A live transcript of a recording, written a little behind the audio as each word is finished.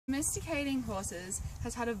Domesticating horses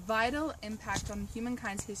has had a vital impact on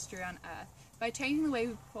humankind's history on Earth by changing the way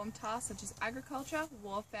we perform tasks such as agriculture,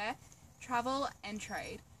 warfare, travel, and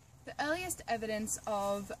trade. The earliest evidence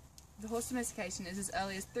of the horse domestication is as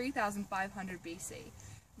early as 3500 BC.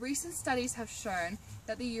 Recent studies have shown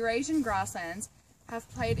that the Eurasian grasslands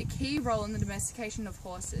have played a key role in the domestication of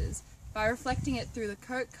horses by reflecting it through the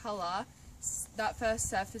coat colour that first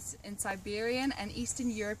surfaced in Siberian and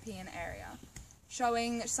Eastern European area,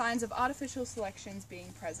 showing signs of artificial selections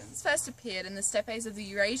being present. This first appeared in the steppes of the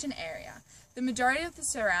Eurasian area. The majority of the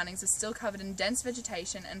surroundings are still covered in dense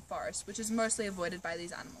vegetation and forest, which is mostly avoided by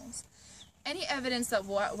these animals. Any evidence that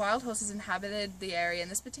wild horses inhabited the area in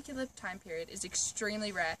this particular time period is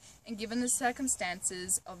extremely rare, and given the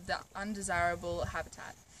circumstances of the undesirable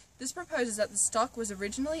habitat. This proposes that the stock was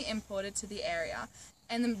originally imported to the area,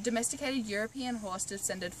 and the domesticated European horse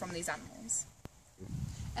descended from these animals.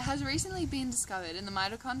 It has recently been discovered in the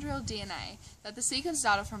mitochondrial DNA that the sequence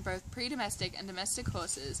data from both pre-domestic and domestic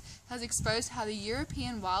horses has exposed how the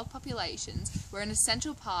European wild populations were an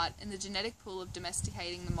essential part in the genetic pool of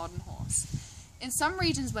domesticating the modern horse. In some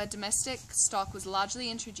regions where domestic stock was largely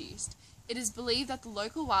introduced, it is believed that the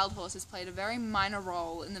local wild horses played a very minor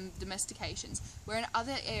role in the domestications, where in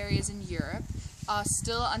other areas in Europe are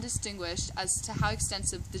still undistinguished as to how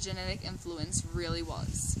extensive the genetic influence really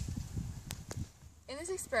was. In this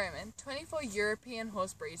experiment, 24 European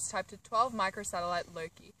horse breeds typed to 12 microsatellite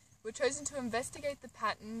loci were chosen to investigate the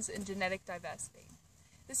patterns in genetic diversity.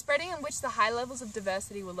 The spreading in which the high levels of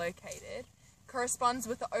diversity were located corresponds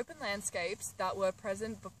with the open landscapes that were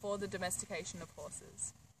present before the domestication of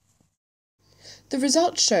horses. The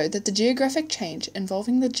results showed that the geographic change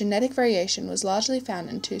involving the genetic variation was largely found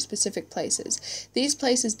in two specific places, these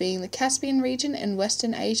places being the Caspian region in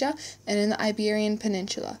Western Asia and in the Iberian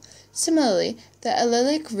Peninsula. Similarly, the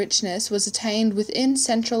allelic richness was attained within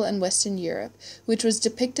Central and Western Europe, which was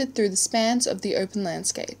depicted through the spans of the open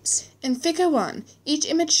landscapes. In Figure 1, each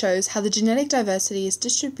image shows how the genetic diversity is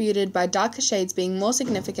distributed by darker shades being more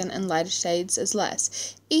significant and lighter shades as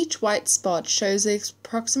less. Each white spot shows the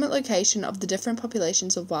approximate location of the different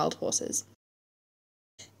populations of wild horses.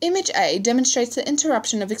 Image A demonstrates the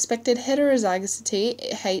interruption of expected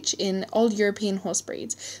heterozygosity H in old European horse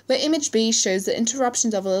breeds, where Image B shows the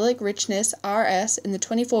interruptions of allelic richness RS in the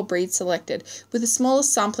 24 breeds selected, with the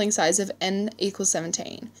smallest sampling size of N equals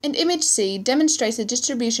 17. And Image C demonstrates the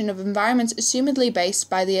distribution of environments assumedly based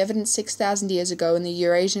by the evidence 6,000 years ago in the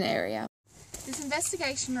Eurasian area. This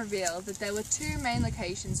investigation revealed that there were two main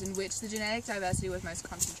locations in which the genetic diversity was most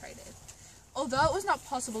concentrated. Although it was not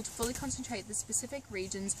possible to fully concentrate the specific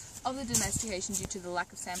regions of the domestication due to the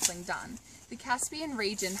lack of sampling done, the Caspian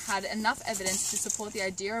region had enough evidence to support the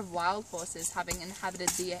idea of wild horses having inhabited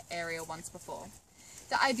the area once before.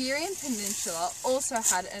 The Iberian Peninsula also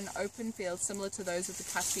had an open field similar to those of the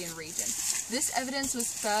Caspian region. This evidence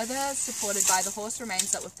was further supported by the horse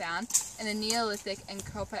remains that were found in the Neolithic and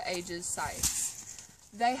Copper Ages sites.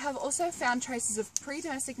 They have also found traces of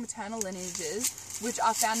pre-domestic maternal lineages, which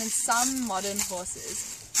are found in some modern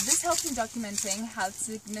horses. This helps in documenting how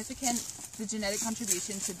significant the genetic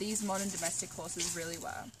contribution to these modern domestic horses really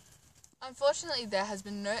were. Unfortunately, there has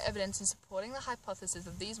been no evidence in supporting the hypothesis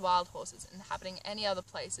of these wild horses inhabiting any other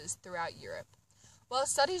places throughout Europe. While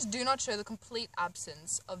studies do not show the complete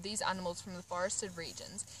absence of these animals from the forested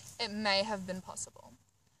regions, it may have been possible.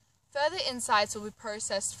 Further insights will be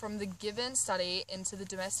processed from the given study into the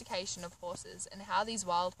domestication of horses and how these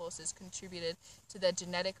wild horses contributed to their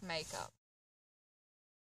genetic makeup.